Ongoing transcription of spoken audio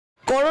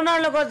কৰোনাৰ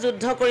লগত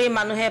যুদ্ধ কৰি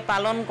মানুহে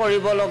পালন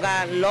কৰিব লগা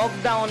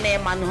লকডাউনে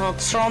মানুহক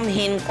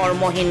শ্ৰমহীন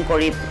কৰ্মহীন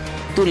কৰি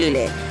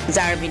তুলিলে,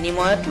 যাৰ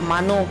বিনিময়ত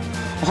মানুহ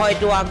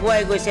হয়তো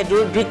আগুৱাই গৈছে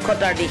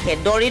দুৰ্ভিক্ষতাৰ দিশে,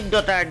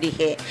 দৰিদ্ৰতাৰ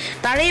দিশে।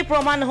 তাৰেই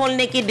প্ৰমাণ হ'ল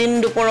নেকি দিন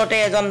দুপৰতে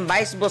এজন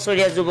 22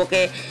 বছৰীয়া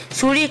যুৱকে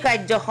চুৰি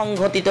কাৰ্য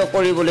সংঘটিত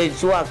কৰিবলৈ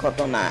যোৱা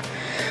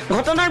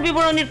ঘটনাৰ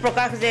বিৱৰণীত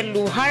প্ৰকাশ যে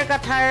লোহাৰ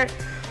কাঠাৰ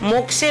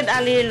মোকছেদ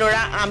আলীৰ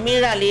ল'ৰা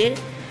আমিৰ আলীৰ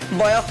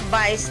বয়স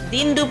 22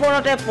 দিন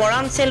দুপৰতে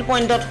পৰাঞ্চেল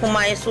পইণ্টত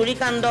সোমাই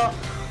চুৰিকাণ্ড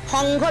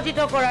সংঘটিত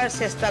কৰাৰ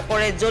চেষ্টা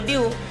কৰে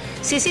যদিও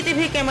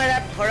চিচিটিভি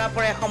কেমেৰাত ধৰা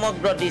পৰে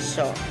সমগ্ৰ দৃশ্য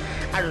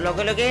আৰু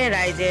লগে লগে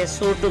ৰাইজে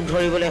চোৰটোক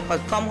ধৰিবলৈ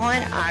সক্ষম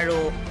হয় আৰু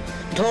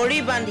ধৰি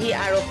বান্ধি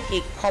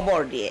আৰক্ষীক খবৰ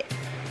দিয়ে।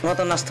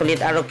 ঘটনাস্থলীত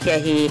আৰক্ষী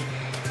আহি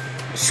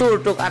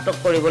চোৰটোক আটক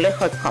কৰিবলৈ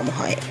সক্ষম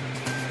হয়।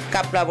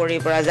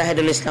 কাপলাবৰীৰ পৰা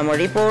জাহিদুল ইছলামৰ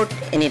ৰিপৰ্ট,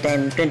 এনি টাইম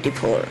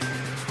 24।